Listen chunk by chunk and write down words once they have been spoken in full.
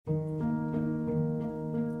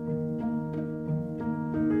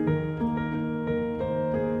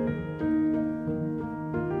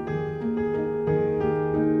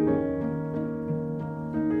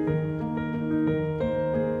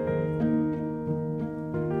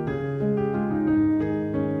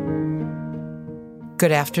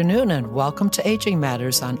Good afternoon and welcome to Aging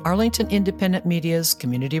Matters on Arlington Independent Media's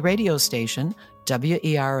community radio station,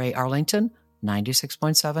 WERA Arlington,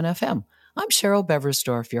 96.7 FM. I'm Cheryl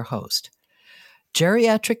Beversdorf, your host.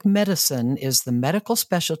 Geriatric medicine is the medical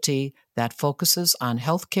specialty that focuses on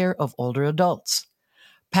healthcare of older adults.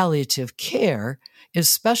 Palliative care is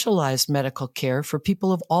specialized medical care for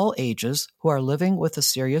people of all ages who are living with a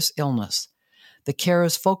serious illness. The care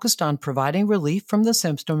is focused on providing relief from the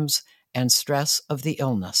symptoms and stress of the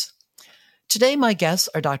illness. Today, my guests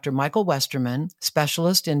are Dr. Michael Westerman,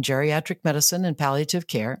 specialist in geriatric medicine and palliative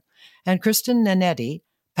care, and Kristin Nannetti,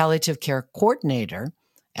 Palliative Care Coordinator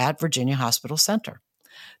at Virginia Hospital Center.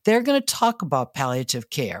 They're going to talk about palliative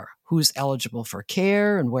care, who's eligible for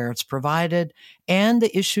care and where it's provided, and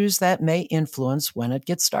the issues that may influence when it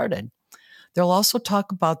gets started. They'll also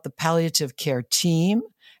talk about the palliative care team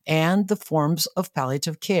and the forms of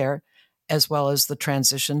palliative care, as well as the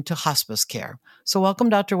transition to hospice care. So welcome,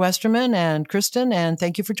 Dr. Westerman and Kristin, and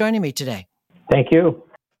thank you for joining me today. Thank you.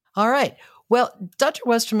 All right. Well, Dr.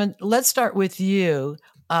 Westerman, let's start with you.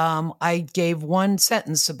 I gave one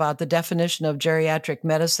sentence about the definition of geriatric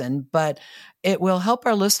medicine, but it will help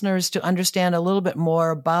our listeners to understand a little bit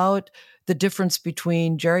more about the difference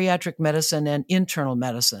between geriatric medicine and internal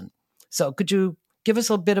medicine. So could you give us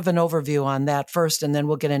a bit of an overview on that first, and then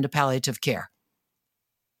we'll get into palliative care?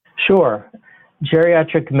 Sure.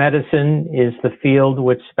 Geriatric medicine is the field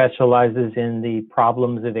which specializes in the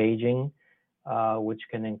problems of aging, which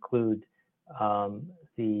can include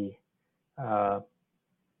the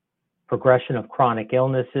progression of chronic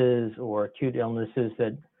illnesses or acute illnesses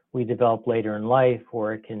that we develop later in life,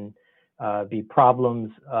 or it can be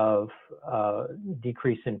problems of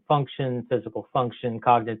decrease in function, physical function,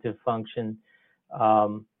 cognitive function.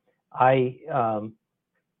 I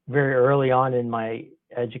very early on in my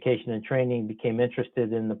education and training became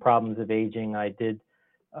interested in the problems of aging. I did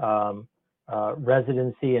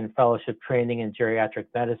residency and fellowship training in geriatric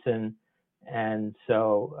medicine. And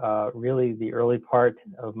so really the early part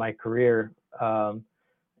of my career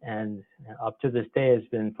and up to this day has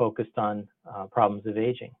been focused on problems of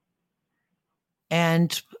aging.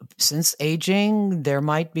 And since aging, there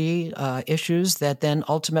might be issues that then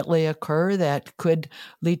ultimately occur that could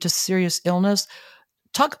lead to serious illness.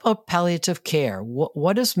 Talk about palliative care.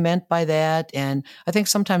 What is meant by that? And I think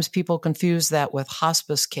sometimes people confuse that with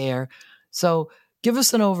hospice care. So give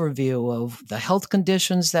us an overview of the health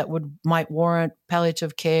conditions that might warrant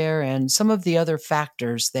palliative care and some of the other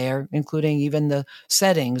factors there, including even the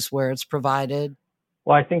settings where it's provided.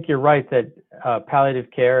 Well, I think you're right that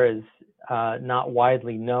palliative care is not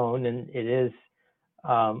widely known, and it is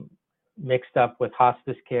mixed up with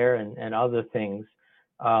hospice care and other things.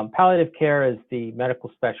 Palliative care is the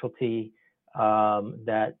medical specialty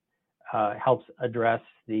that helps address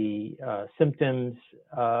the symptoms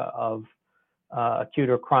of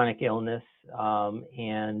acute or chronic illness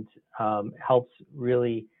and helps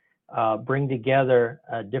really bring together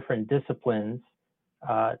different disciplines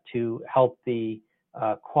to help the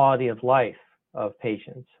quality of life of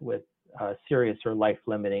patients with serious or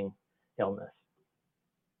life-limiting illness.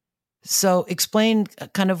 So explain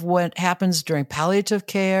kind of what happens during palliative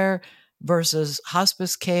care versus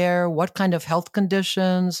hospice care. What kind of health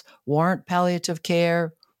conditions warrant palliative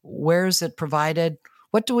care? Where is it provided?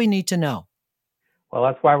 What do we need to know? Well,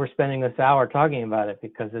 that's why we're spending this hour talking about it,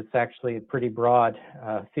 because it's actually a pretty broad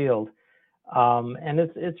field. And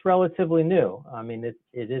it's relatively new. I mean,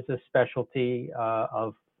 it is a specialty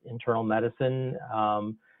of internal medicine.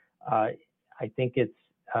 I think it's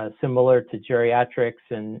similar to geriatrics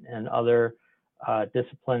and other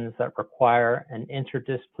disciplines that require an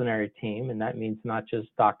interdisciplinary team, and that means not just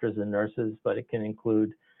doctors and nurses, but it can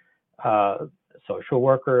include social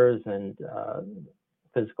workers and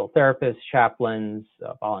physical therapists, chaplains,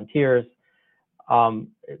 volunteers.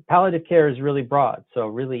 Palliative care is really broad, so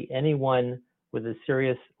really anyone with a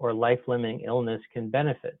serious or life-limiting illness can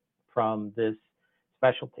benefit from this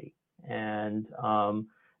specialty. And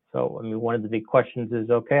so, I mean, one of the big questions is,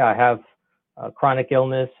 okay, I have chronic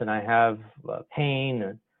illness and I have pain,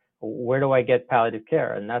 and where do I get palliative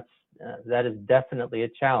care? And that is definitely a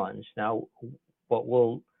challenge. Now, what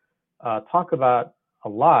we'll talk about a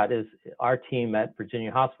lot is our team at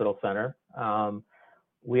Virginia Hospital Center.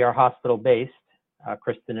 We are hospital-based,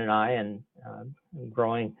 Kristin and I, and a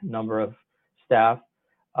growing number of staff,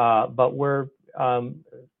 but we're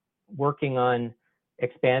working on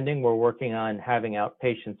expanding. We're working on having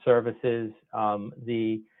outpatient services.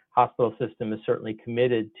 The hospital system is certainly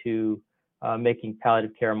committed to making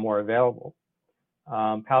palliative care more available.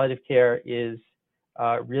 Palliative care is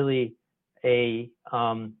really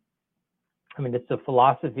it's a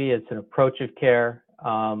philosophy, it's an approach of care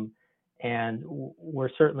And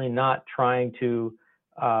we're certainly not trying to,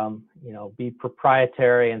 be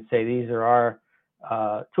proprietary and say these are our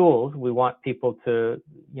tools. We want people to,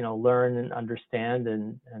 learn and understand,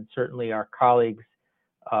 and certainly our colleagues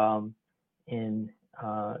in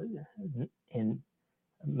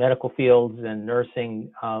medical fields and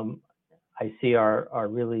nursing, I see are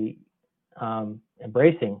really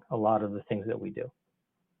embracing a lot of the things that we do.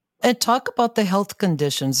 And talk about the health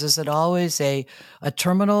conditions. Is it always a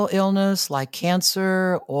terminal illness like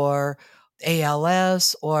cancer or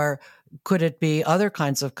ALS, or could it be other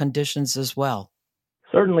kinds of conditions as well?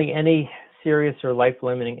 Certainly any serious or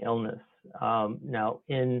life-limiting illness. Now,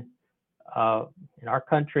 in our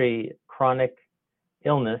country, chronic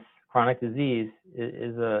illness, chronic disease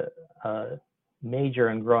is a major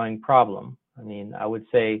and growing problem. I mean, I would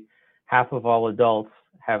say half of all adults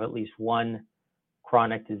have at least one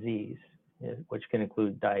chronic disease, which can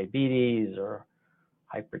include diabetes or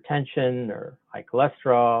hypertension or high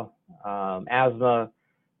cholesterol, asthma.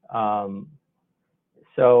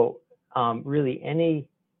 Really any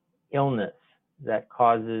illness that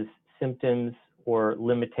causes symptoms or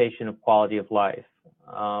limitation of quality of life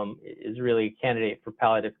is really a candidate for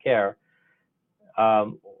palliative care.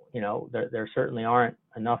 There certainly aren't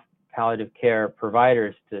enough palliative care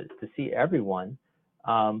providers to see everyone.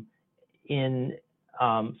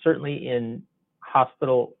 Certainly in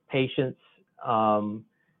hospital patients,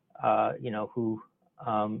 who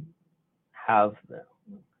have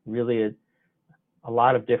really a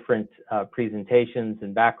lot of different presentations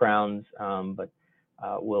and backgrounds, but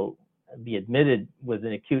will be admitted with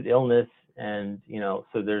an acute illness, and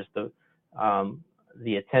so there's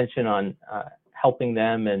the attention on helping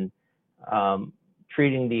them and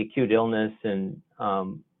treating the acute illness and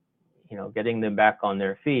getting them back on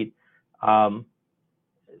their feet.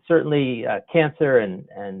 Certainly cancer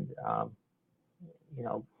and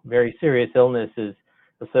very serious illness is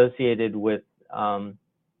associated with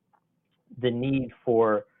the need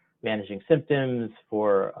for managing symptoms,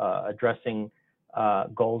 for addressing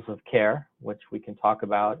goals of care, which we can talk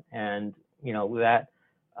about, and that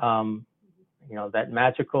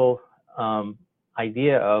magical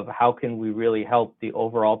idea of how can we really help the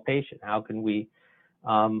overall patient? How can we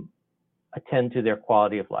attend to their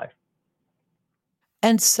quality of life?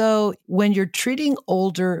 And so when you're treating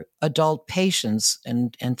older adult patients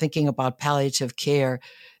and thinking about palliative care,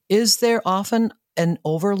 is there often an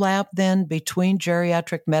overlap then between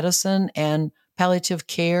geriatric medicine and palliative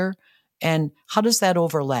care? And how does that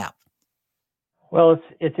overlap? Well,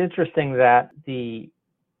 it's interesting that the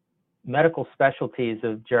medical specialties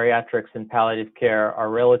of geriatrics and palliative care are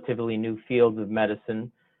relatively new fields of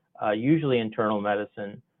medicine, usually internal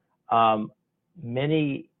medicine.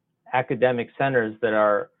 Many academic centers that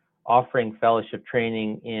are offering fellowship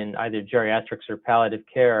training in either geriatrics or palliative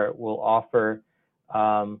care will offer,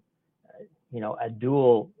 a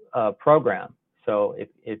dual program. So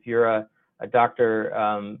if you're a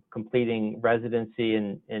doctor completing residency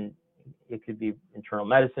in it could be internal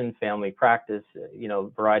medicine, family practice, a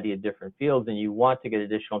variety of different fields, and you want to get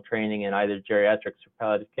additional training in either geriatrics or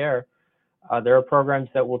palliative care, there are programs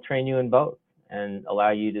that will train you in both and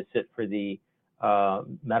allow you to sit for the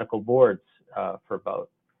medical boards for both.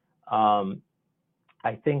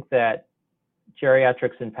 I think that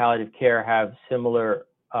geriatrics and palliative care have similar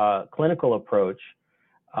clinical approach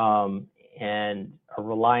and a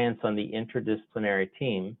reliance on the interdisciplinary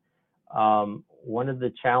team. One of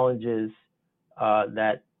the challenges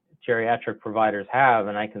that geriatric providers have,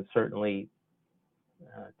 and I can certainly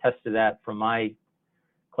attest to that from my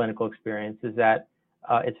clinical experience, is that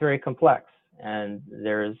it's very complex. And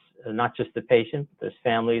there's not just the patient, but there's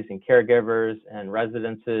families and caregivers and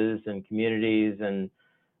residences and communities and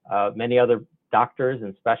many other doctors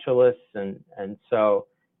and specialists. And so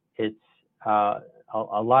it's a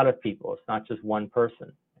lot of people. It's not just one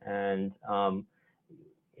person. And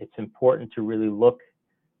it's important to really look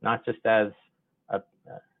not just as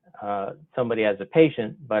somebody as a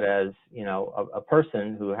patient, but as a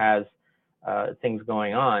person who has things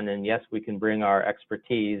going on. And yes, we can bring our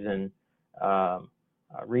expertise and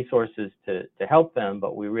resources to help them,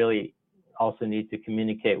 but we really also need to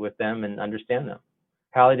communicate with them and understand them.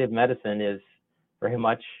 Palliative medicine is very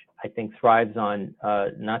much, I think, thrives on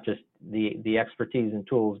not just the expertise and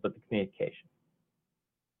tools, but the communication.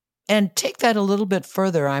 And take that a little bit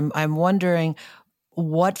further. I'm wondering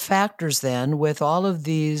what factors then, with all of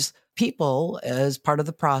these people as part of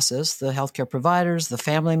the process, the healthcare providers, the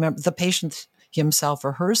family member, the patient himself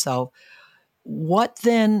or herself, what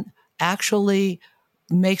then actually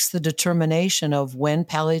makes the determination of when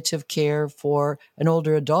palliative care for an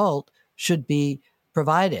older adult should be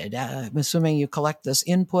provided? I'm assuming you collect this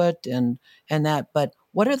input and that, but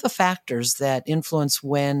what are the factors that influence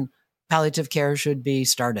when palliative care should be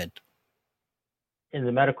started? In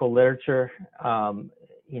the medical literature,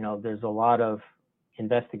 there's a lot of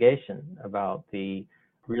investigation about the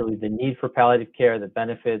need for palliative care, the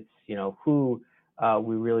benefits, who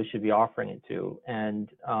we really should be offering it to. And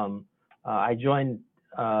I joined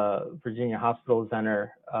Virginia Hospital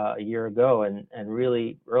Center a year ago, and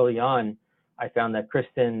really early on, I found that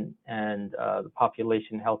Kristin and the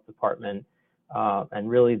population health department and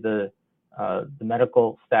really the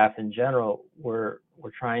medical staff in general were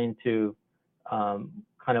trying to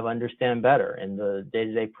kind of understand better in the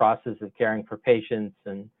day-to-day process of caring for patients,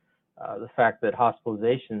 and the fact that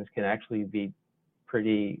hospitalizations can actually be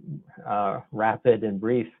pretty rapid and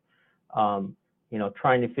brief.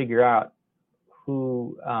 Trying to figure out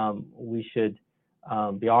who we should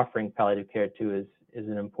be offering palliative care to is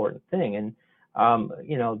an important thing. And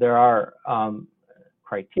there are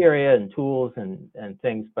criteria and tools and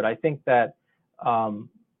things, but I think that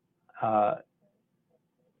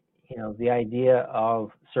the idea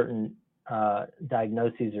of certain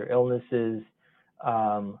diagnoses or illnesses,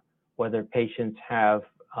 whether patients have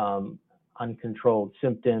uncontrolled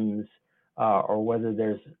symptoms, or whether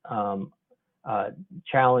there's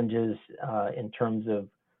challenges in terms of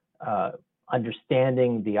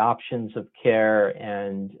understanding the options of care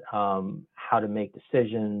and how to make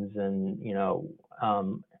decisions, and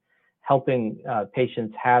helping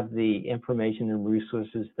patients have the information and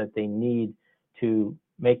resources that they need to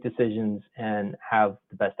make decisions and have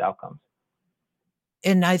the best outcomes.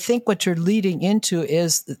 And I think what you're leading into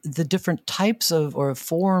is the different types of or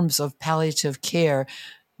forms of palliative care.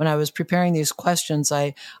 When I was preparing these questions,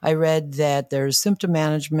 I read that there's symptom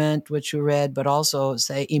management, which you read, but also,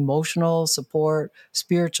 say, emotional support,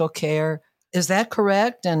 spiritual care. Is that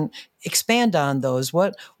correct? And expand on those.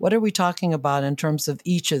 What are we talking about in terms of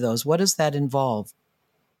each of those? What does that involve?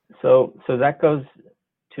 So that goes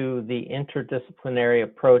to the interdisciplinary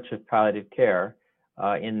approach of palliative care,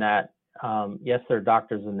 in that, yes, there are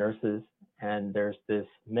doctors and nurses, and there's this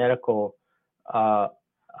medical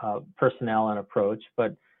personnel and approach,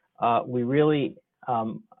 but we really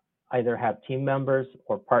either have team members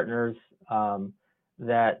or partners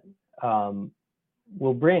that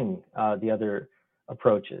will bring the other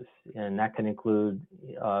approaches, and that can include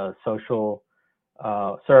social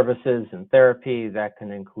services and therapy, that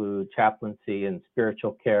can include chaplaincy and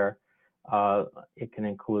spiritual care. It can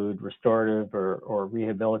include restorative or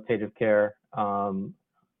rehabilitative care.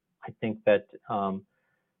 I think that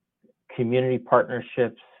community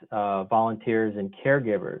partnerships, volunteers, and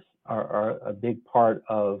caregivers are a big part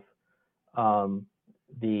of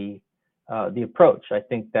the approach. I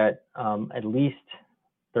think that at least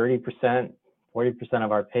 30%, 40%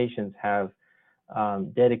 of our patients have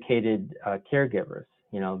dedicated caregivers.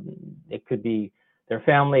 It could be their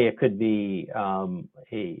family, it could be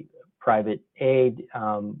a private aid,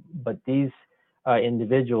 but these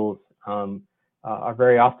individuals are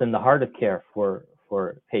very often the heart of care for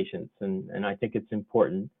patients, and I think it's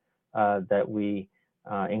important that we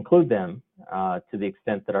include them to the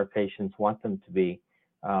extent that our patients want them to be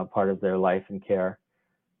part of their life and care.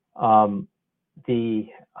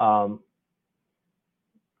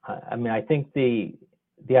 I think the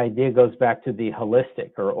idea goes back to the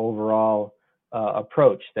holistic or overall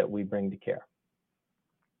approach that we bring to care.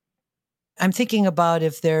 I'm thinking about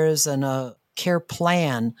if there's a care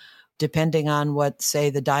plan, depending on what, say,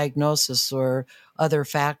 the diagnosis or other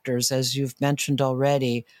factors, as you've mentioned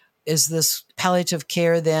already. Is this palliative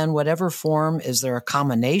care then, whatever form? Is there a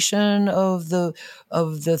combination of the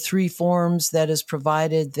three forms that is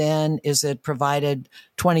provided then? Is it provided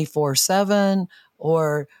 24/7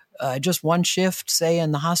 or just one shift, say,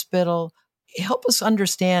 in the hospital? Help us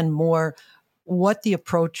understand more what the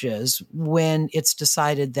approach is when it's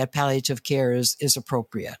decided that palliative care is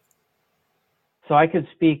appropriate. So I could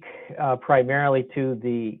speak primarily to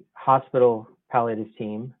the hospital palliative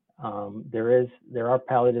team. There are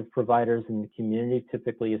palliative providers in the community,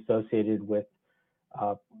 typically associated with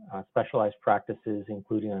specialized practices,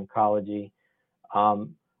 including oncology.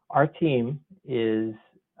 Our team is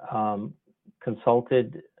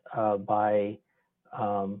consulted by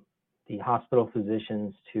the hospital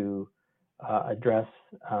physicians to address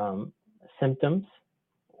symptoms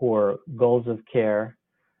or goals of care,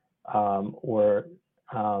 or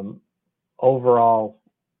overall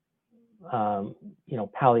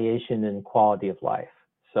palliation and quality of life.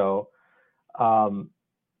 So Kristin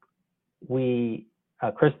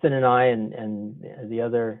and I and the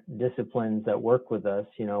other disciplines that work with us,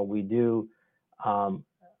 we do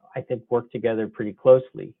I think, work together pretty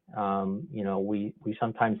closely. We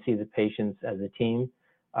sometimes see the patients as a team.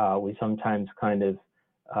 We sometimes kind of,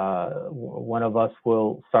 one of us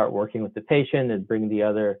will start working with the patient and bring the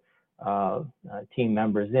other team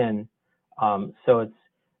members in. So it's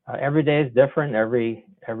every day is different. Every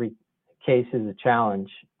case is a challenge.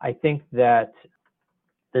 I think that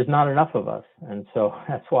there's not enough of us, and so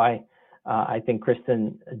that's why I think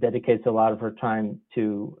Kristin dedicates a lot of her time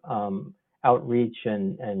to outreach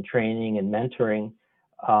and training and mentoring.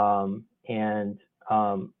 I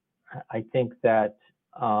think that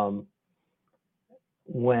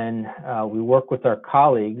when we work with our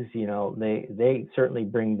colleagues, they certainly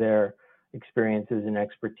bring their experiences and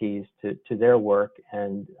expertise to their work,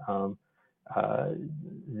 and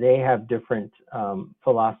they have different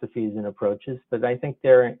philosophies and approaches, but I think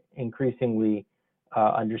they're increasingly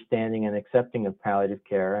understanding and accepting of palliative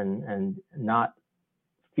care, and not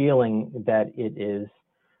feeling that it is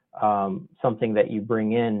something that you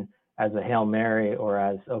bring in as a Hail Mary or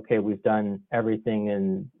as, okay, we've done everything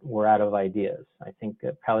and we're out of ideas. I think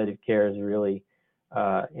that palliative care is really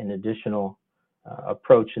an additional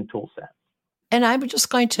approach and tool set. And I'm just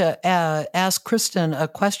going to ask Kristin a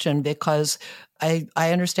question, because I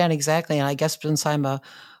understand exactly, and I guess since I'm a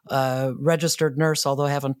registered nurse, although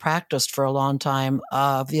I haven't practiced for a long time,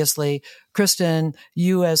 obviously, Kristin,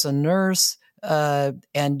 you as a nurse,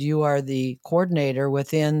 and you are the coordinator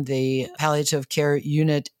within the palliative care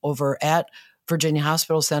unit over at Virginia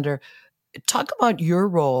Hospital Center. Talk about your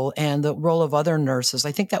role and the role of other nurses.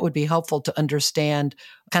 I think that would be helpful to understand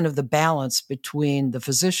kind of the balance between the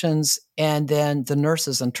physicians and then the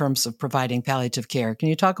nurses in terms of providing palliative care. Can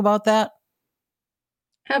you talk about that?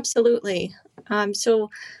 Absolutely. So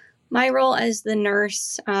my role as the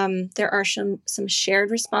nurse, there are some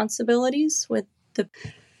shared responsibilities with the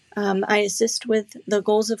I assist with the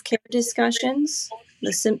goals of care discussions,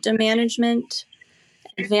 the symptom management,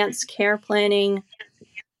 advanced care planning,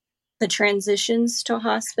 the transitions to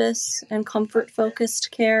hospice and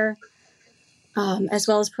comfort-focused care, as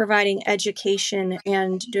well as providing education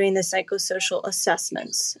and doing the psychosocial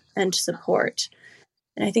assessments and support.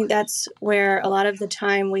 And I think that's where a lot of the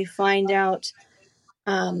time we find out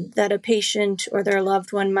that a patient or their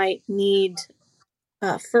loved one might need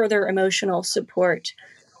further emotional support,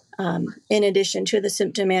 in addition to the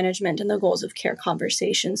symptom management and the goals of care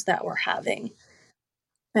conversations that we're having.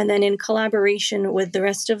 And then in collaboration with the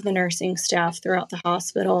rest of the nursing staff throughout the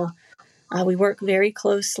hospital, we work very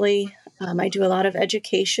closely. I do a lot of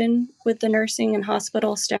education with the nursing and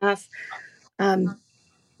hospital staff.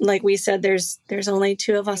 Like we said, there's only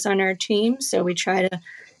 2 of us on our team, so we try to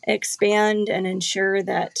expand and ensure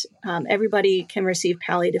that everybody can receive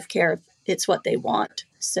palliative care if it's what they want.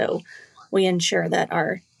 So we ensure that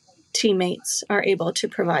our teammates are able to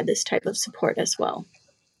provide this type of support as well.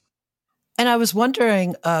 And I was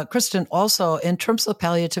wondering, Kristin, also in terms of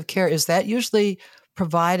palliative care, is that usually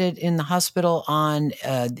provided in the hospital on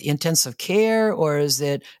the intensive care, or is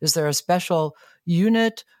there a special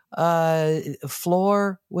unit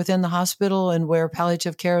floor within the hospital and where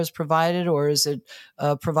palliative care is provided, or is it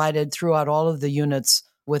provided throughout all of the units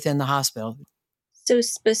within the hospital? So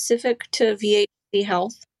specific to VHC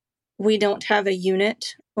Health, we don't have a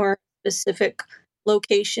unit or a specific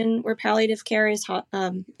location where palliative care is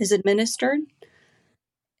administered.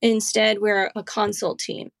 Instead, we're a consult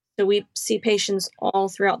team. So we see patients all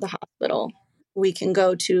throughout the hospital. We can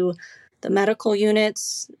go to the medical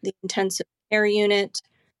units, the intensive care unit,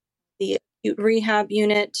 the acute rehab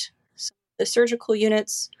unit, the surgical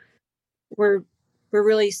units. We're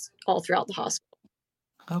really all throughout the hospital.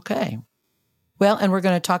 Okay. Well, and we're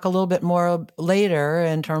going to talk a little bit more later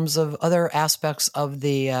in terms of other aspects of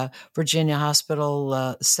the Virginia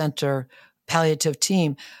Hospital Center palliative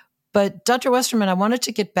team. But Dr. Westerman, I wanted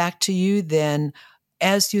to get back to you then.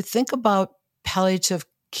 As you think about palliative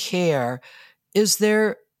care, is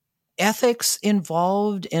there ethics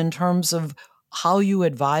involved in terms of how you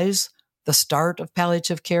advise the start of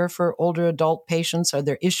palliative care for older adult patients? Are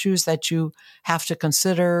there issues that you have to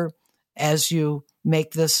consider as you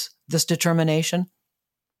make this determination?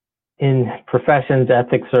 In professions,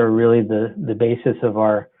 ethics are really the basis of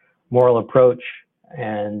our moral approach.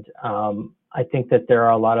 And I think that there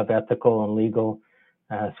are a lot of ethical and legal,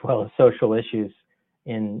 as well as social issues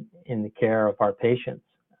in the care of our patients.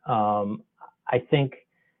 I think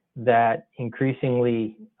that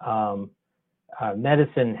increasingly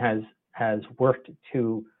medicine has worked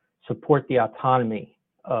to support the autonomy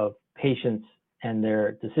of patients and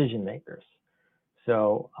their decision makers.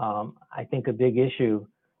 So I think a big issue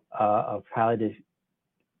of palliative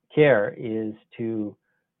care is to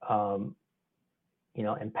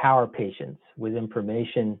empower patients with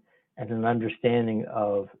information and an understanding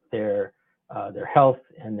of their health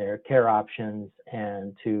and their care options,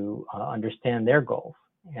 and to understand their goals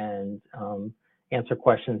and answer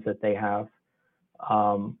questions that they have.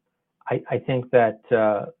 I think that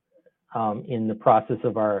in the process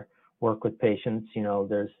of our work with patients,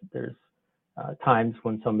 there's times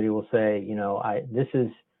when somebody will say, this is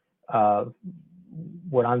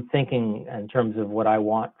what I'm thinking in terms of what I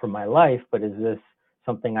want for my life, but is this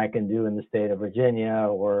something I can do in the state of Virginia,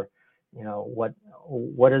 or what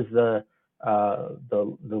is the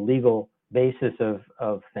legal basis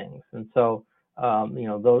of things? And so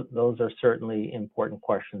those are certainly important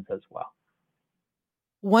questions as well.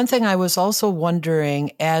 One thing I was also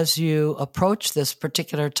wondering, as you approach this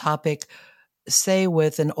particular topic, say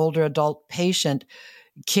with an older adult patient,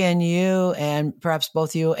 can you, and perhaps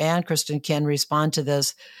both you and Kristin can respond to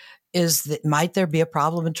this, might there be a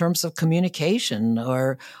problem in terms of communication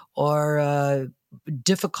or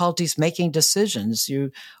difficulties making decisions?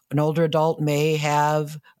 An older adult may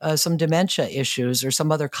have some dementia issues or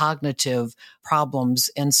some other cognitive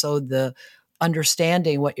problems, and so the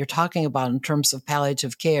understanding what you're talking about in terms of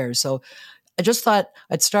palliative care. So I just thought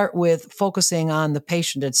I'd start with focusing on the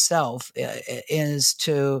patient itself is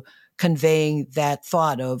to conveying that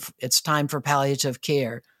thought of it's time for palliative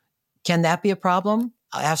care. Can that be a problem?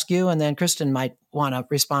 I'll ask you, and then Kristin might want to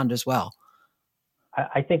respond as well.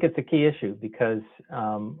 I think it's a key issue because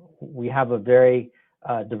we have a very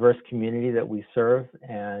diverse community that we serve,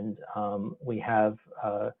 and we have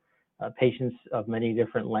patients of many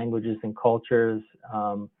different languages and cultures.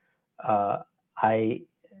 I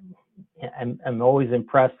am always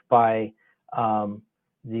impressed by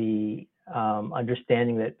the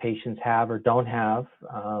understanding that patients have or don't have,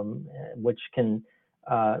 which can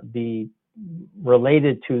be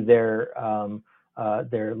related to their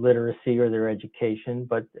literacy or their education.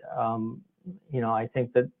 But I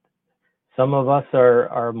think that some of us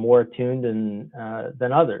are more attuned than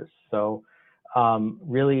others. So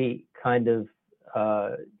really kind of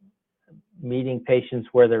meeting patients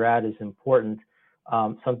where they're at is important.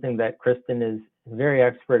 Something that Kristin is very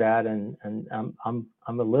expert at, and I'm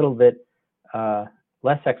a little bit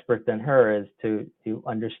less expert than her, is to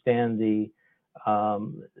understand the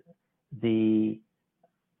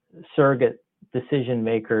surrogate decision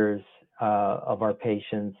makers of our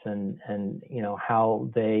patients, and how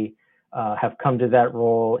they have come to that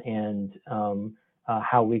role, and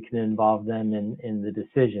how we can involve them in the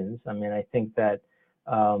decisions. I mean, I think that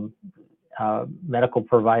medical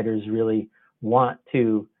providers really want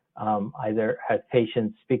to either have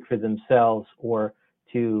patients speak for themselves or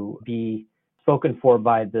to be spoken for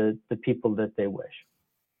by the people that they wish.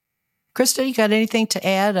 Kristin, you got anything to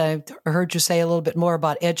add? I heard you say a little bit more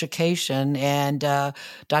about education, and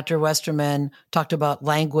Dr. Westerman talked about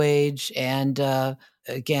language and,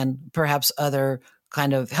 again, perhaps other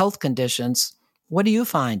kind of health conditions. What do you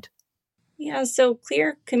find? Yeah, so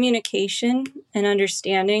clear communication and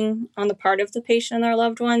understanding on the part of the patient and their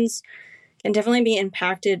loved ones can definitely be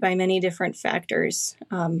impacted by many different factors.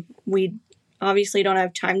 We obviously don't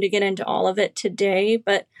have time to get into all of it today,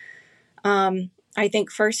 but I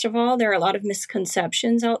think, first of all, there are a lot of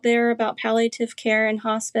misconceptions out there about palliative care and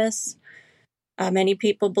hospice. Many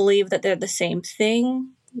people believe that they're the same thing,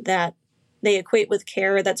 that they equate with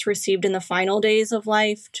care that's received in the final days of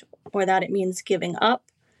life, or that it means giving up,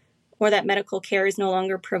 or that medical care is no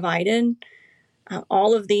longer provided.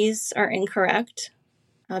 All of these are incorrect.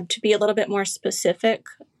 To be a little bit more specific,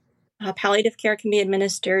 palliative care can be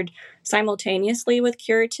administered simultaneously with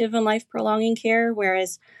curative and life-prolonging care,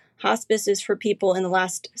 whereas hospice is for people in the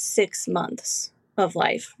last 6 months of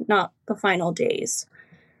life, not the final days.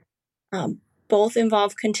 Both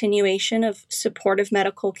involve continuation of supportive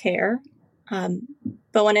medical care,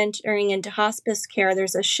 but when entering into hospice care,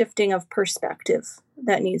 there's a shifting of perspective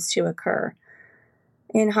that needs to occur.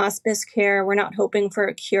 In hospice care, we're not hoping for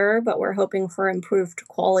a cure, but we're hoping for improved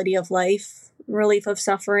quality of life, relief of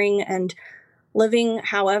suffering, and living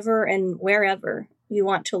however and wherever you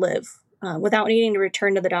want to live, without needing to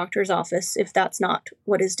return to the doctor's office if that's not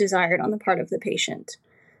what is desired on the part of the patient.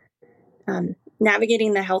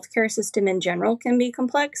 Navigating the healthcare system in general can be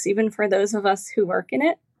complex, even for those of us who work in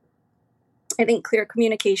it. I think clear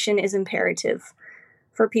communication is imperative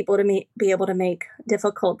for people to be able to make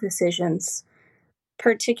difficult decisions.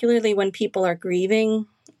 Particularly when people are grieving,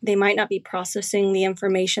 they might not be processing the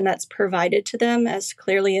information that's provided to them as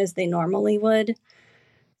clearly as they normally would.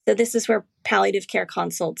 So this is where palliative care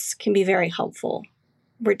consults can be very helpful.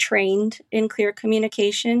 We're trained in clear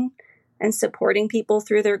communication and supporting people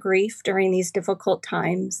through their grief during these difficult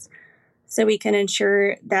times, so we can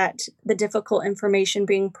ensure that the difficult information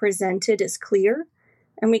being presented is clear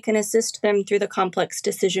and we can assist them through the complex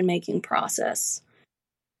decision-making process.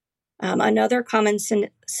 Another common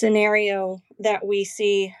scenario that we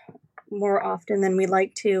see more often than we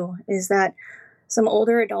like to is that some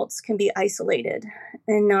older adults can be isolated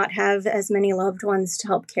and not have as many loved ones to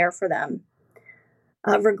help care for them.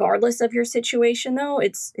 Regardless of your situation, though,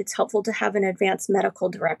 it's helpful to have an advance medical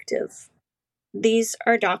directive. These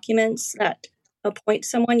are documents that appoint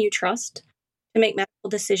someone you trust to make medical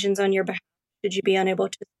decisions on your behalf should you be unable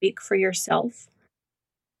to speak for yourself.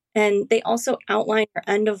 And they also outline your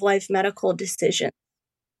end-of-life medical decisions,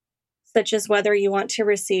 such as whether you want to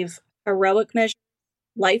receive heroic measures,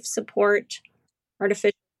 life support,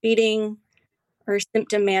 artificial feeding, or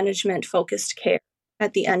symptom management-focused care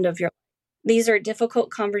at the end of your life. These are difficult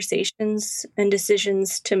conversations and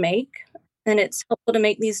decisions to make, and it's helpful to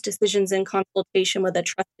make these decisions in consultation with a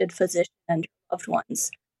trusted physician and your loved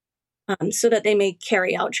ones, so that they may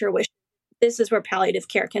carry out your wishes. This is where palliative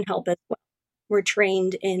care can help as well. We're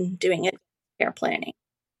trained in doing advanced care planning.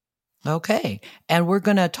 Okay. And we're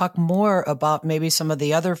going to talk more about maybe some of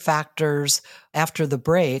the other factors after the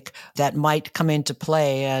break that might come into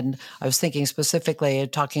play. And I was thinking specifically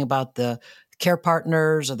talking about the care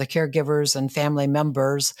partners or the caregivers and family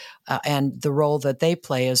members and the role that they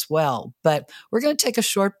play as well. But we're going to take a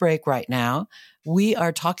short break right now. We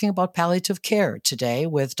are talking about palliative care today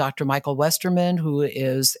with Dr. Michael Westerman, who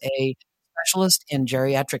is a specialist in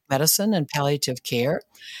geriatric medicine and palliative care.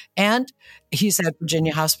 And he's at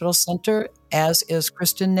Virginia Hospital Center, as is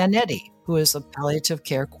Kristin Nannetti, who is a palliative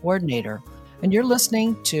care coordinator. And you're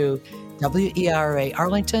listening to WERA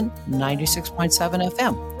Arlington 96.7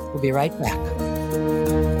 FM. We'll be right back.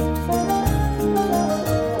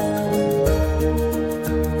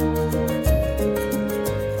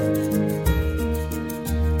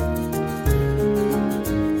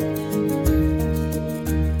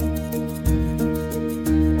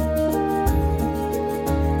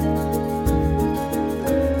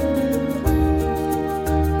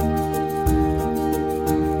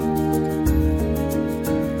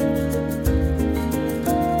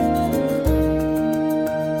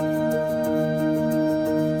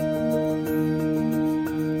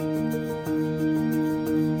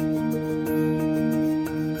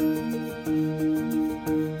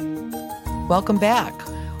 Welcome back.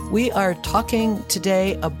 We are talking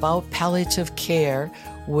today about palliative care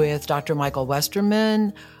with Dr. Michael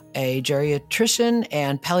Westerman, a geriatrician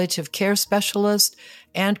and palliative care specialist,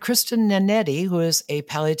 and Kristin Nannetti, who is a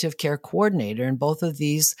palliative care coordinator. And both of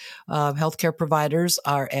these healthcare providers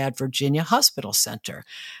are at Virginia Hospital Center.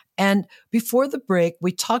 And before the break,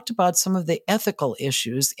 we talked about some of the ethical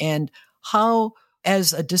issues and how,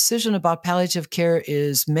 as a decision about palliative care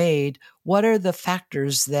is made, what are the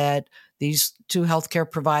factors that these two healthcare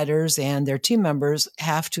providers and their team members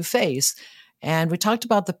have to face. And we talked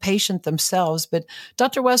about the patient themselves, but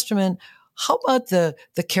Dr. Westerman, how about the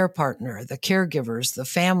care partner, the caregivers, the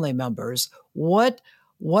family members? What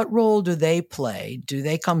role do they play? Do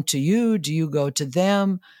they come to you? Do you go to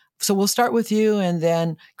them? So we'll start with you, and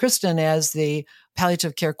then Kristin, as the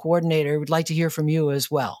palliative care coordinator, would like to hear from you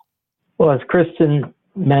as well. Well, as Kristin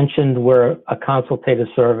mentioned, we're a consultative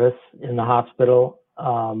service in the hospital.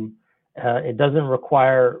 It doesn't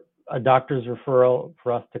require a doctor's referral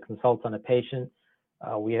for us to consult on a patient.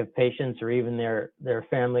 We have patients or even their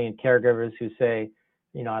family and caregivers who say,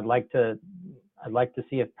 I'd like to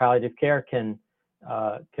see if palliative care can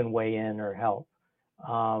weigh in or help.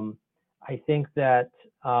 I think that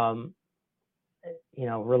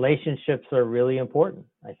relationships are really important.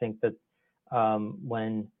 I think that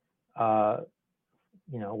when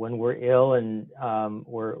we're ill and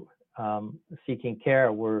we're seeking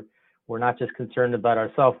care, we're not just concerned about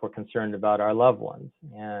ourselves, we're concerned about our loved ones.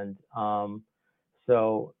 And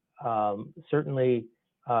so certainly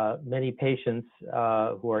many patients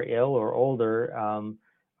who are ill or older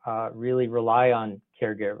really rely on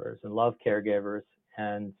caregivers and love caregivers.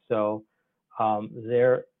 And so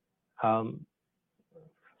they're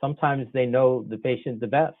sometimes they know the patient the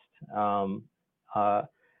best.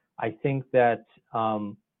 I think that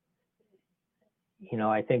I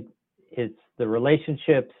think it's the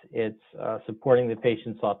relationships, it's supporting the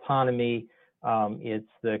patient's autonomy,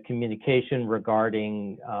 it's the communication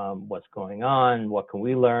regarding what's going on, what can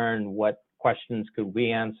we learn, what questions could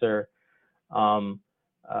we answer.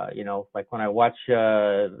 Like when I watch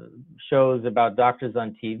shows about doctors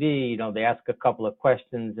on TV, they ask a couple of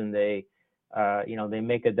questions and they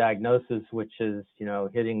make a diagnosis, which is,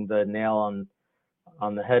 hitting the nail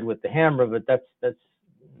on the head with the hammer, but that's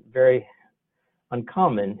very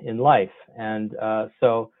uncommon in life. And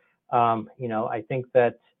so I think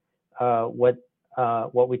that what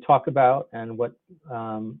what we talk about and what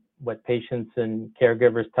patients and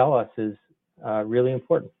caregivers tell us is really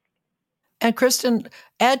important. And Kristin,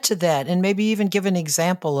 add to that and maybe even give an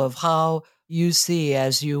example of how you see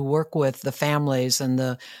as you work with the families and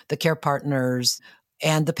the care partners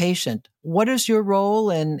and the patient. What is your role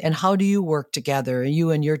and how do you work together, you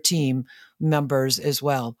and your team members as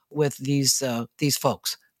well, with these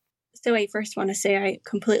folks? So I first want to say I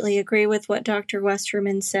completely agree with what Dr.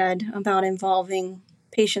 Westerman said about involving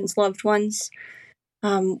patients' loved ones.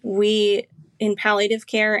 We, in palliative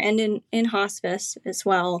care and in hospice as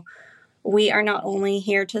well, we are not only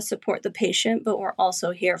here to support the patient, but we're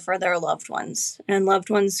also here for their loved ones. And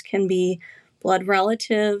loved ones can be blood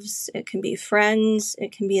relatives, it can be friends,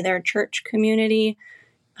 it can be their church community.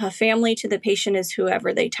 Family to the patient is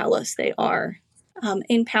whoever they tell us they are.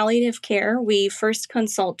 In palliative care, we first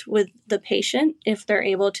consult with the patient if they're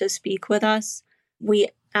able to speak with us. We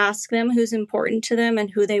ask them who's important to them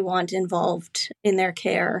and who they want involved in their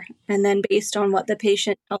care. And then based on what the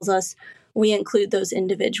patient tells us, we include those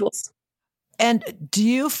individuals. And do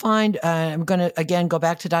you find, I'm going to again go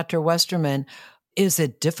back to Dr. Westerman, is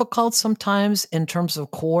it difficult sometimes in terms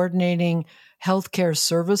of coordinating healthcare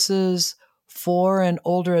services for an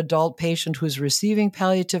older adult patient who's receiving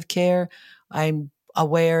palliative care? I'm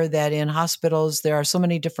aware that in hospitals, there are so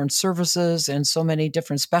many different services and so many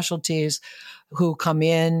different specialties who come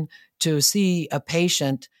in to see a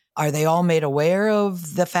patient. Are they all made aware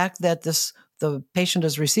of the fact that the patient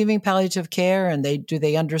is receiving palliative care, and do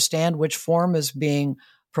they understand which form is being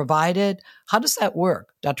provided? How does that work,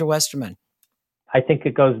 Dr. Westerman? I think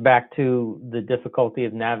it goes back to the difficulty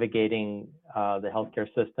of navigating the healthcare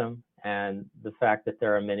system and the fact that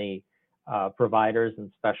there are many providers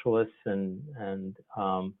and specialists and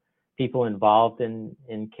people involved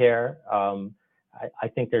in care. I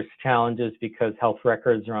think there's challenges because health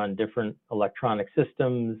records are on different electronic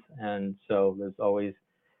systems, and so there's always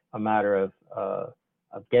a matter of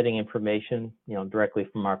getting information, directly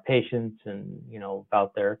from our patients and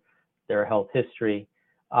about their health history.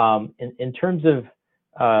 In terms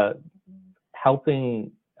of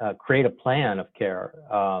helping create a plan of care,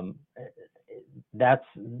 that's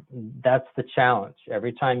the challenge.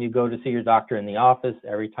 Every time you go to see your doctor in the office,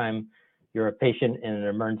 every time you're a patient in an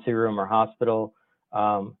emergency room or hospital,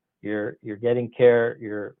 you're getting care,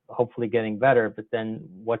 you're hopefully getting better, but then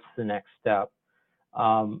what's the next step?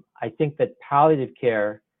 I think that palliative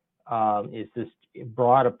care is this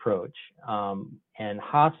broad approach, and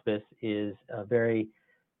hospice is a very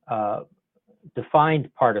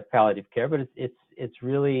defined part of palliative care, but it's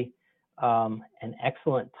really an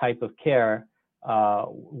excellent type of care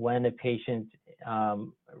when a patient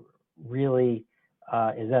really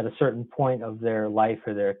is at a certain point of their life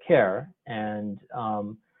or their care. And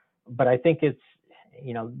but I think it's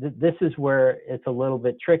this is where it's a little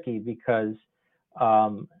bit tricky because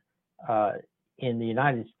in the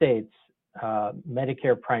United States,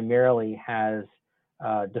 Medicare primarily has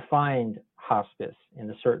defined hospice in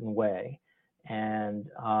a certain way, and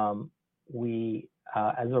we,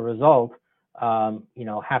 as a result,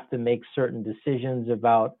 have to make certain decisions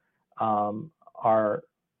about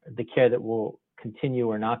the care that will continue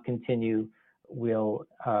or not continue. We'll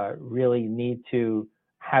really need to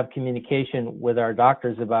have communication with our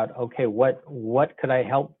doctors about, okay, what could I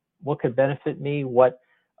help? What could benefit me? What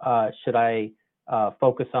should I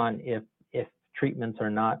focus on if treatments are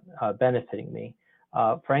not benefiting me?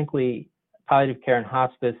 Frankly, palliative care and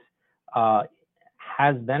hospice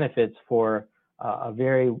has benefits for a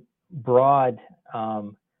very broad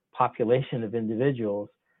population of individuals,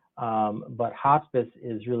 but hospice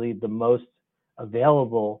is really the most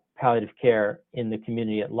available palliative care in the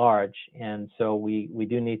community at large. And so we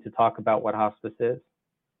do need to talk about what hospice is.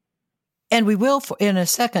 And we will in a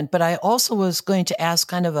second, but I also was going to ask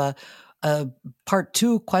kind of a part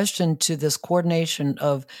two question to this coordination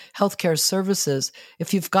of healthcare services.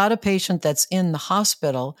 If you've got a patient that's in the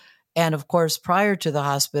hospital, and of course, prior to the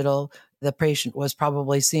hospital, the patient was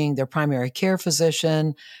probably seeing their primary care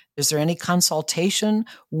physician, is there any consultation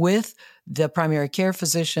with the primary care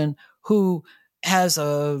physician who has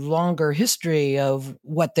a longer history of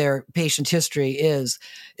what their patient history is?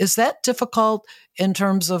 Is that difficult in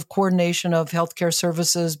terms of coordination of healthcare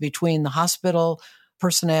services between the hospital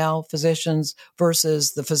personnel, physicians,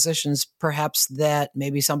 versus the physicians perhaps that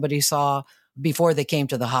maybe somebody saw before they came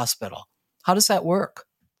to the hospital? How does that work?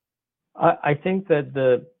 I think that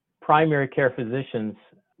the primary care physicians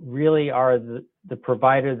really are the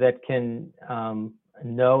provider that can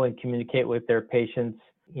know and communicate with their patients,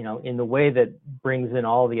 in the way that brings in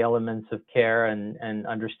all the elements of care and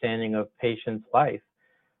understanding of patient's life.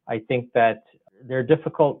 I think that there are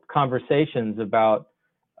difficult conversations about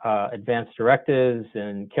advanced directives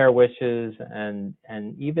and care wishes, and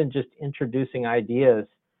even just introducing ideas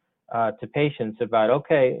to patients about,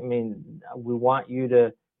 okay, I mean, we want you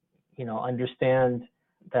to, understand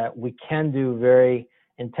that we can do very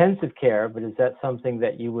intensive care, but is that something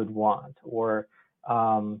that you would want? Or,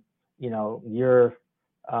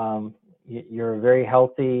 you're a very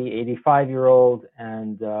healthy 85-year-old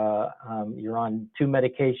and you're on 2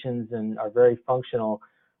 medications and are very functional,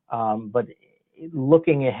 but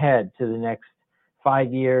looking ahead to the next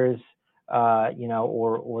 5 years,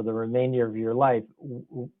 or the remainder of your life,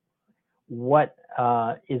 what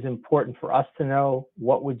is important for us to know?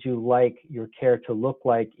 What would you like your care to look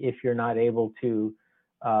like if you're not able to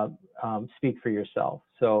speak for yourself?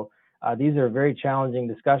 So these are very challenging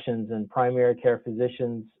discussions, and primary care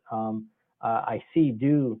physicians I see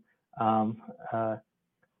do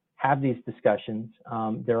have these discussions.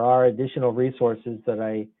 There are additional resources that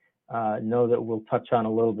I know that we'll touch on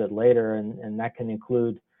a little bit later, and that can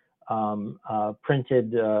include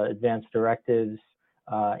printed advanced directives.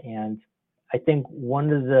 And I think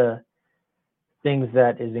one of the things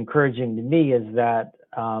that is encouraging to me is that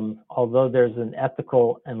although there's an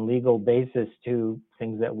ethical and legal basis to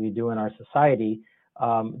things that we do in our society,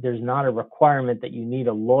 there's not a requirement that you need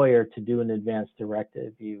a lawyer to do an advanced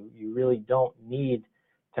directive. You really don't need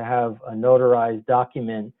to have a notarized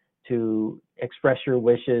document to express your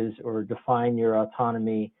wishes or define your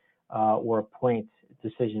autonomy or appoint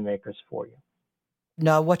decision makers for you.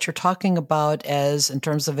 Now, what you're talking about as in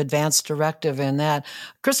terms of advanced directive and that,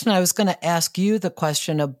 Kristin, I was going to ask you the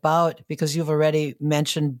question about, because you've already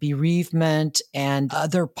mentioned bereavement and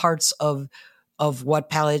other parts of what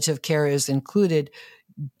palliative care is included.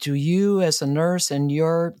 Do you, as a nurse and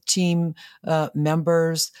your team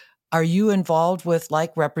members, are you involved with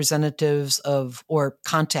like representatives of, or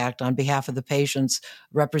contact on behalf of the patients,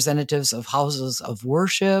 representatives of houses of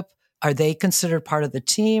worship? Are they considered part of the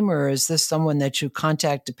team, or is this someone that you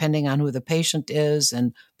contact depending on who the patient is,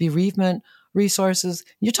 and bereavement resources?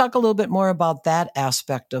 You talk a little bit more about that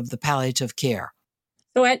aspect of the palliative care.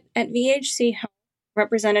 So at VHC Health,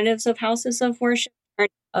 representatives of houses of worship aren't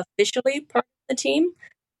officially part of the team,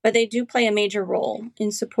 but they do play a major role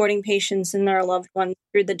in supporting patients and their loved ones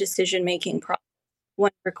through the decision-making process when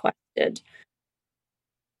requested.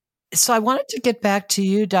 So I wanted to get back to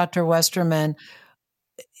you, Dr. Westerman.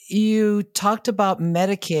 You talked about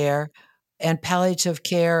Medicare and palliative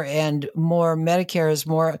care, and more Medicare is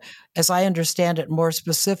more, as I understand it, more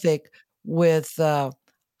specific with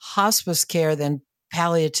hospice care than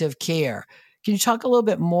palliative care. Can you talk a little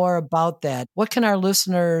bit more about that? What can our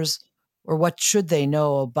listeners, or what should they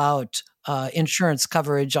know about insurance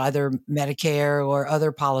coverage, either Medicare or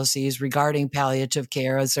other policies regarding palliative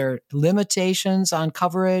care? Is there limitations on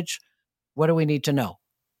coverage? What do we need to know?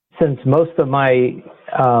 Since most of my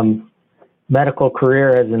medical career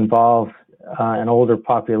has involved an older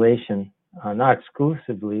population, not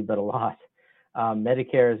exclusively, but a lot,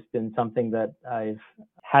 Medicare has been something that I've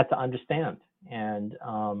had to understand. And,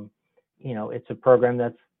 it's a program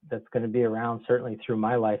that's going to be around certainly through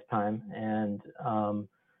my lifetime. And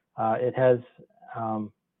it has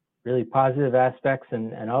really positive aspects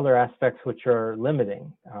and other aspects which are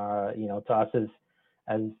limiting, to us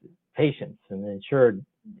as patients and insured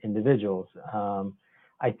individuals.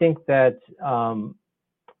 I think that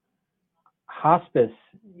hospice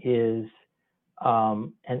is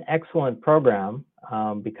an excellent program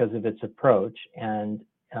because of its approach. And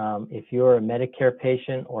if you're a Medicare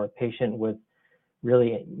patient or a patient with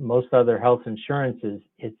really most other health insurances,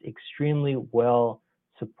 it's extremely well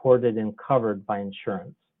supported and covered by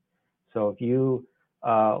insurance. So if you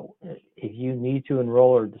need to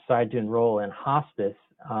enroll or decide to enroll in hospice,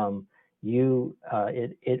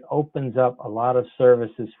 it opens up a lot of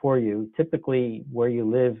services for you, typically where you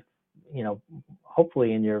live,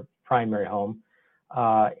 hopefully in your primary home,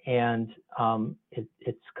 and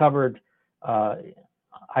it's covered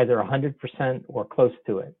either 100% or close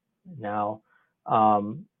to it. Now,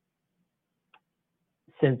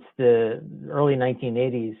 since the early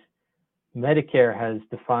 1980s, Medicare has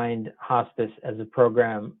defined hospice as a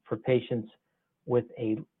program for patients with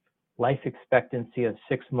a life expectancy of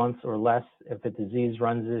 6 months or less if a disease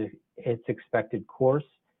runs its expected course,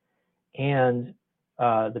 and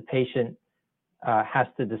the patient has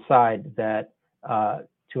to decide that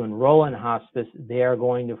to enroll in hospice, they are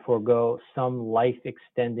going to forego some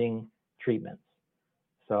life-extending treatments.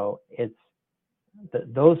 So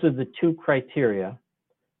those are the two criteria,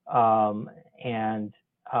 so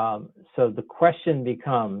the question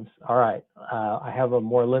becomes, all right, I have a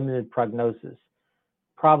more limited prognosis,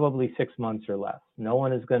 probably 6 months or less. No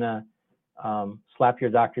one is going to slap your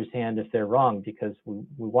doctor's hand if they're wrong, because we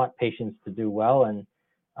want patients to do well. And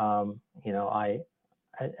you know,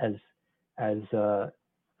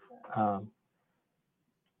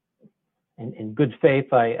 in good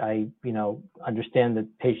faith, I you know, understand that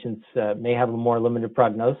patients may have a more limited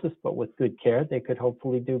prognosis, but with good care, they could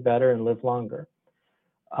hopefully do better and live longer.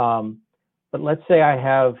 But let's say I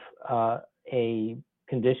have a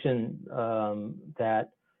condition that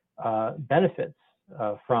benefits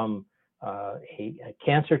from a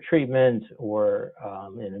cancer treatment, or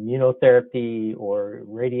an immunotherapy, or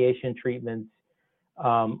radiation treatments.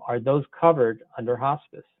 Are those covered under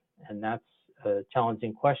hospice? And that's a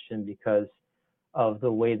challenging question because of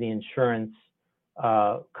the way the insurance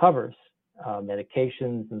covers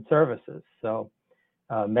medications and services. So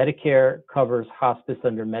Medicare covers hospice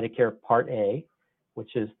under Medicare Part A,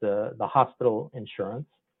 which is the hospital insurance.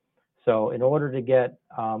 So in order to get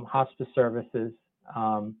hospice services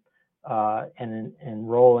and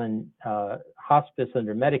enroll in hospice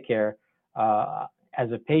under Medicare,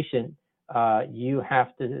 as a patient, you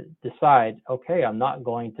have to decide, okay, I'm not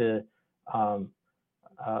going to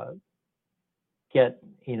get,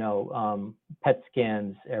 you know, PET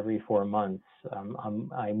scans every 4 months.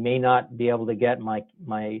 I may not be able to get my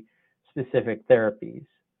specific therapies.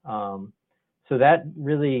 So that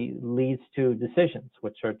really leads to decisions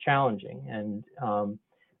which are challenging. And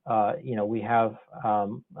you know, we have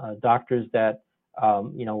doctors that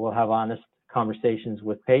you know, will have honest conversations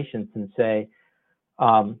with patients and say,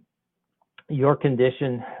 your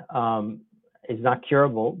condition is not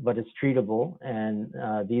curable, but it's treatable, and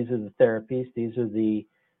these are the therapies, these are the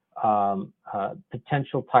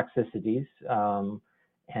potential toxicities,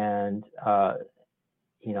 and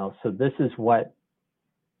you know, so this is what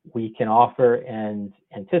we can offer and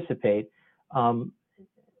anticipate.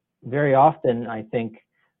 Very often, I think,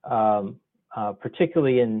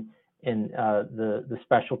 particularly in the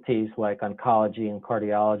specialties like oncology and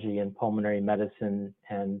cardiology and pulmonary medicine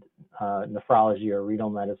and nephrology or renal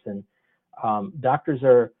medicine, doctors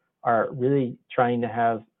are really trying to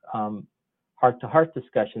have heart-to-heart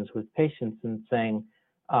discussions with patients and saying,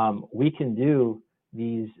 we can do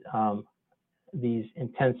these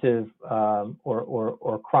intensive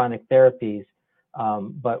or chronic therapies,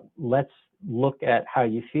 but let's look at how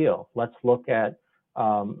you feel. Let's look at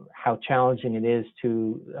how challenging it is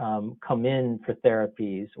to come in for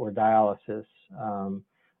therapies or dialysis.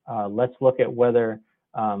 Let's look at whether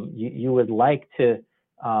you would like to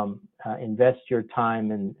invest your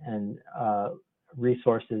time and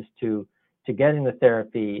resources to getting the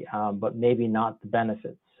therapy, but maybe not the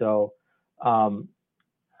benefits. So,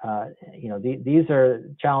 you know, these are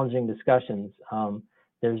challenging discussions.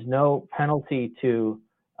 There's no penalty to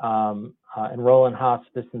enroll in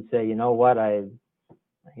hospice and say, you know what,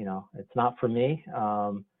 you know, it's not for me.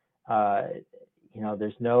 You know,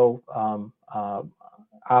 there's no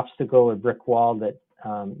obstacle or brick wall that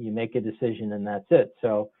you make a decision and that's it.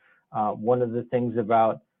 So one of the things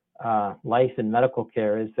about life in medical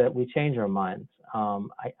care is that we change our minds.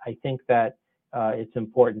 I think that it's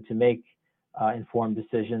important to make informed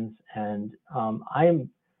decisions, and I am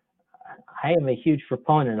a huge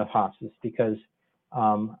proponent of hospice because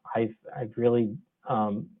I've really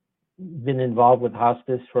been involved with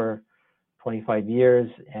hospice for 25 years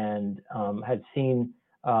and have seen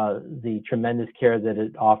the tremendous care that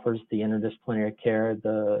it offers, the interdisciplinary care,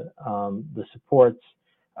 the supports,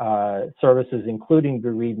 services, including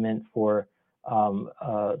bereavement for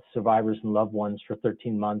survivors and loved ones for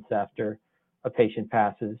 13 months after a patient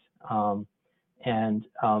passes. And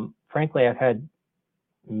frankly, I've had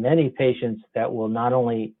many patients that will not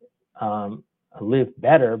only live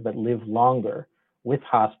better, but live longer with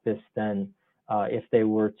hospice than if they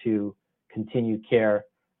were to continue care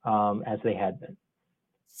as they had been.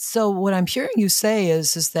 So what I'm hearing you say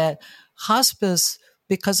is that hospice,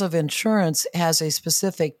 because of insurance, has a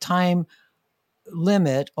specific time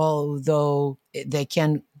limit, although they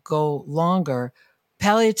can go longer.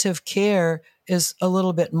 Palliative care is a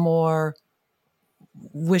little bit more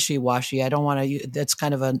wishy-washy. I don't want to, that's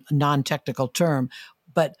kind of a non-technical term,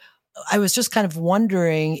 but I was just kind of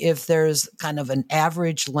wondering if there's kind of an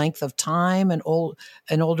average length of time an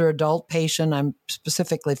older adult patient, I'm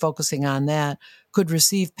specifically focusing on that, could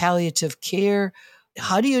receive palliative care.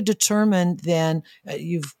 How do you determine then,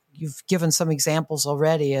 you've given some examples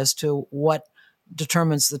already as to what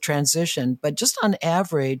determines the transition, but just on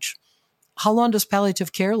average, how long does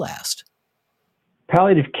palliative care last?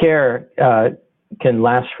 Palliative care can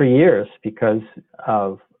last for years because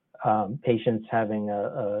of patients having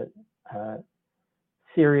a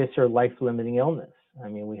serious or life-limiting illness. I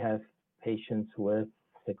mean, we have patients with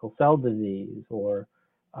sickle cell disease or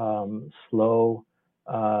slow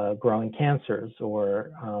growing cancers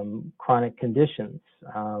or chronic conditions.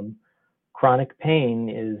 Chronic pain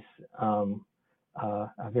is a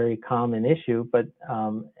very common issue, but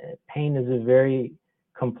pain is a very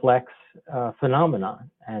complex phenomenon,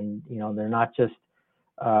 and they're not just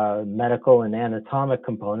medical and anatomic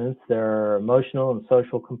components. There are emotional and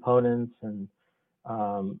social components, and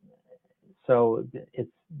so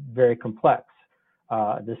it's very complex.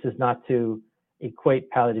 This is not to equate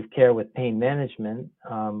palliative care with pain management,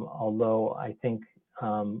 although I think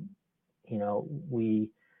we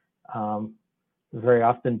very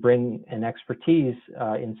often bring an expertise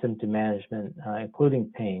in symptom management,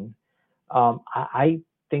 including pain. I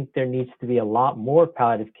think there needs to be a lot more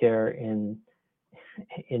palliative care in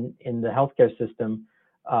the healthcare system.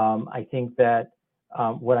 I think that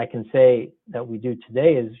what I can say that we do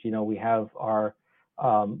today is, we have our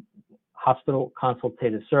hospital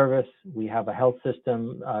consultative service. We have a health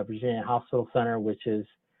system, Virginia Hospital Center, which is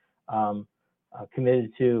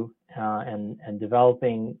committed to and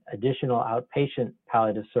developing additional outpatient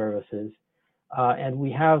palliative services. And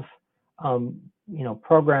we have,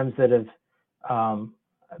 programs that have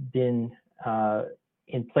been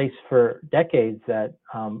in place for decades that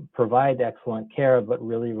provide excellent care, but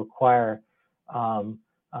really require some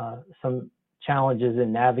challenges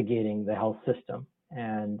in navigating the health system.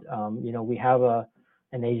 And, we have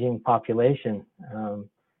an aging population.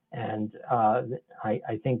 And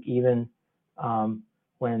I think even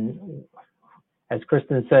when, as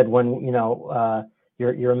Kristin said, when,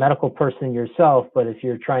 you're a medical person yourself, but if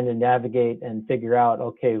you're trying to navigate and figure out,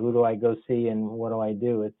 okay, who do I go see and what do I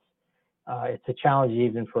do? It's a challenge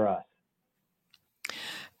even for us.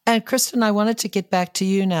 And Kristin, I wanted to get back to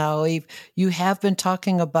you now. You have been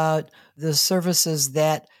talking about the services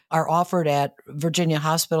that are offered at Virginia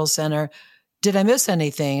Hospital Center. Did I miss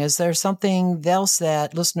anything? Is there something else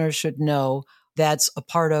that listeners should know that's a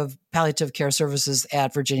part of palliative care services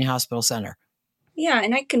at Virginia Hospital Center? Yeah,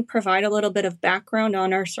 and I can provide a little bit of background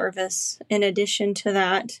on our service in addition to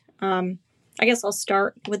that. I guess I'll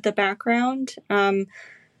start with the background.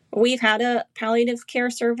 We've had a palliative care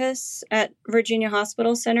service at Virginia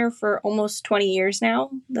Hospital Center for almost 20 years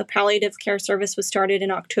now. The palliative care service was started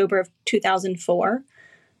in October of 2004.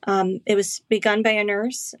 It was begun by a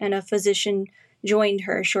nurse, and a physician joined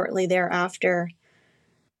her shortly thereafter.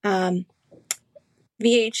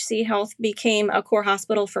 VHC Health became a core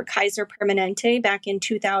hospital for Kaiser Permanente back in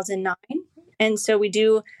 2009. And so we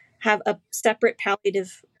do have a separate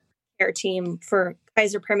palliative care team for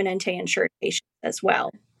Kaiser Permanente insured patients as well.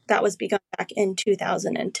 That was begun back in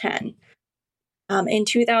 2010. In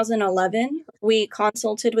 2011, we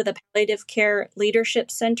consulted with the palliative care leadership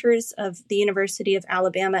centers of the University of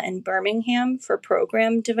Alabama and Birmingham for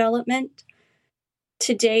program development.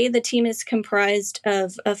 Today, the team is comprised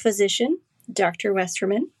of a physician, Dr.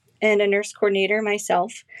 Westerman, and a nurse coordinator,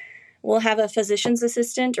 myself. We'll have a physician's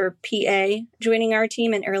assistant, or PA, joining our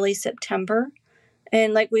team in early September.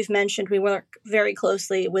 And like we've mentioned, we work very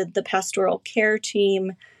closely with the pastoral care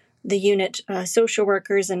team, the unit social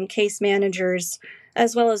workers and case managers,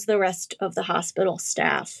 as well as the rest of the hospital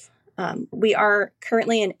staff. We are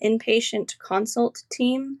currently an inpatient consult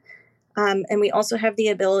team, and we also have the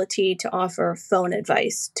ability to offer phone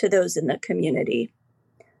advice to those in the community.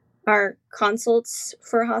 Our consults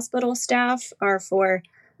for hospital staff are for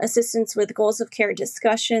assistance with goals of care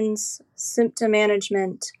discussions, symptom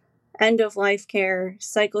management, end-of-life care,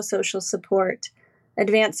 psychosocial support,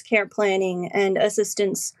 advanced care planning, and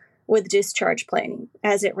assistance with discharge planning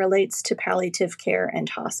as it relates to palliative care and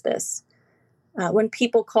hospice. When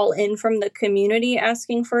people call in from the community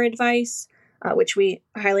asking for advice, which we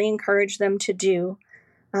highly encourage them to do,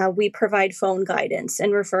 we provide phone guidance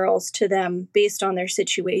and referrals to them based on their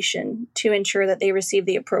situation to ensure that they receive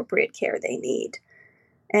the appropriate care they need.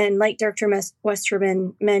 And like Dr.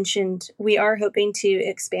 Westerman mentioned, we are hoping to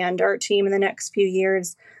expand our team in the next few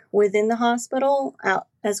years within the hospital,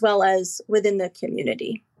 as well as within the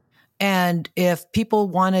community. And if people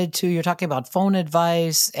wanted to, you're talking about phone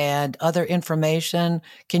advice and other information,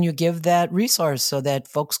 can you give that resource so that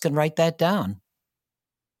folks can write that down?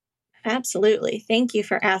 Absolutely. Thank you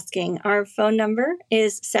for asking. Our phone number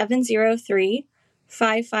is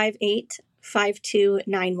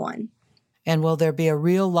 703-558-5291. And will there be a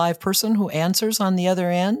real live person who answers on the other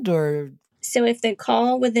end, or? So if they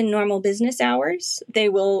call within normal business hours, they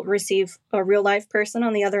will receive a real live person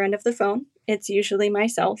on the other end of the phone. It's usually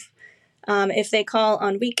myself. If they call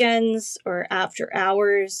on weekends or after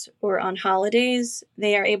hours or on holidays,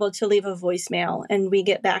 they are able to leave a voicemail and we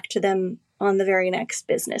get back to them on the very next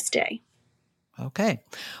business day. Okay.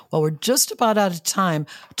 Well, we're just about out of time.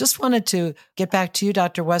 Just wanted to get back to you,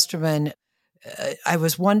 Dr. Westerman. I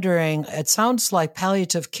was wondering, it sounds like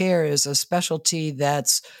palliative care is a specialty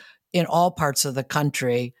that's in all parts of the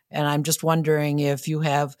country. And I'm just wondering if you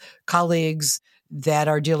have colleagues that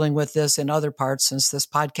are dealing with this in other parts, since this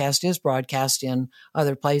podcast is broadcast in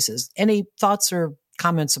other places. Any thoughts or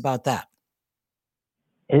comments about that?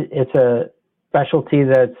 It's a specialty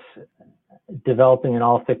that's developing in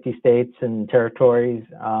all 50 states and territories.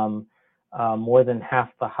 More than half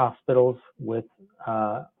the hospitals with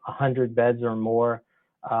 100 beds or more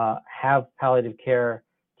have palliative care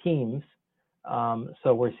teams.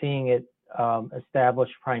 So we're seeing it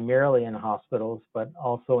established primarily in hospitals, but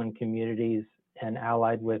also in communities and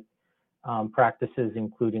allied with practices,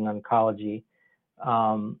 including oncology.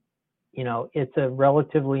 It's a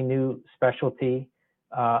relatively new specialty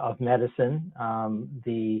of medicine.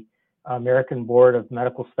 The American Board of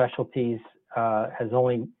Medical Specialties has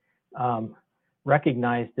only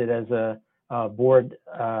recognized it as a boarded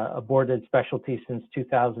specialty since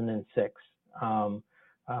 2006.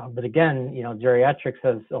 But again, geriatrics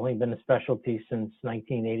has only been a specialty since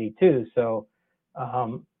 1982. So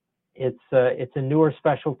it's a newer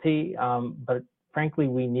specialty, but frankly,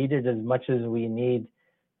 we need it as much as we need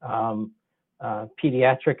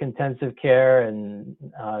pediatric intensive care and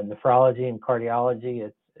nephrology and cardiology.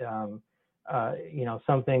 It's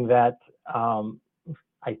something that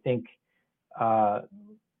I think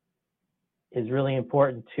is really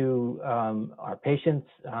important to our patients,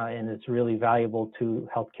 and it's really valuable to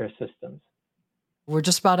healthcare systems. We're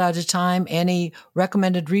just about out of time. Any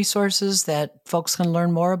recommended resources that folks can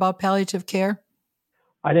learn more about palliative care?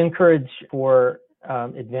 I'd encourage for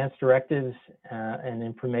advanced directives and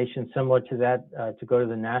information similar to that to go to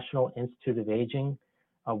the National Institute of Aging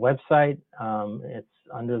website. It's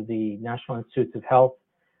under the National Institutes of Health.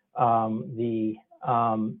 The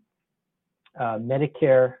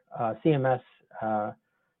Medicare, CMS,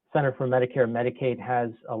 Center for Medicare and Medicaid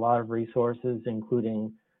has a lot of resources,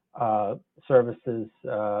 including services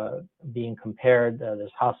being compared.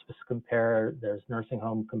 There's hospice compare, there's nursing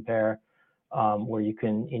home compare, where you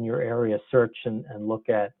can, in your area, search and look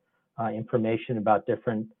at information about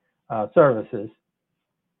different services.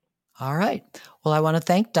 All right. Well, I want to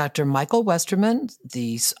thank Dr. Michael Westerman,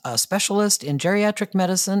 the specialist in geriatric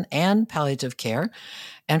medicine and palliative care,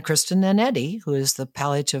 and Kristin Nannetti, who is the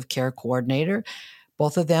Palliative Care Coordinator.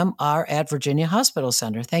 Both of them are at Virginia Hospital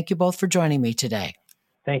Center. Thank you both for joining me today.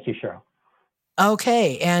 Thank you, Cheryl.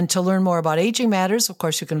 Okay, and to learn more about Aging Matters, of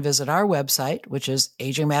course, you can visit our website, which is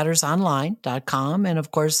agingmattersonline.com. And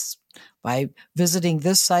of course, by visiting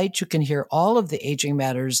this site, you can hear all of the Aging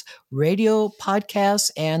Matters radio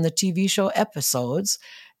podcasts and the TV show episodes.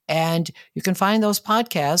 And you can find those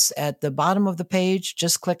podcasts at the bottom of the page.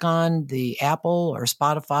 Just click on the Apple or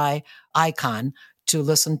Spotify icon to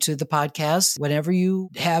listen to the podcast whenever you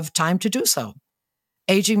have time to do so.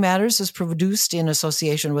 Aging Matters is produced in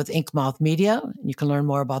association with Inkmouth Media. You can learn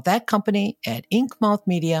more about that company at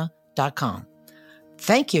inkmouthmedia.com.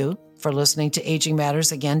 Thank you for listening to Aging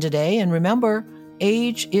Matters again today. And remember,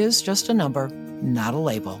 age is just a number, not a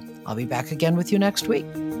label. I'll be back again with you next week.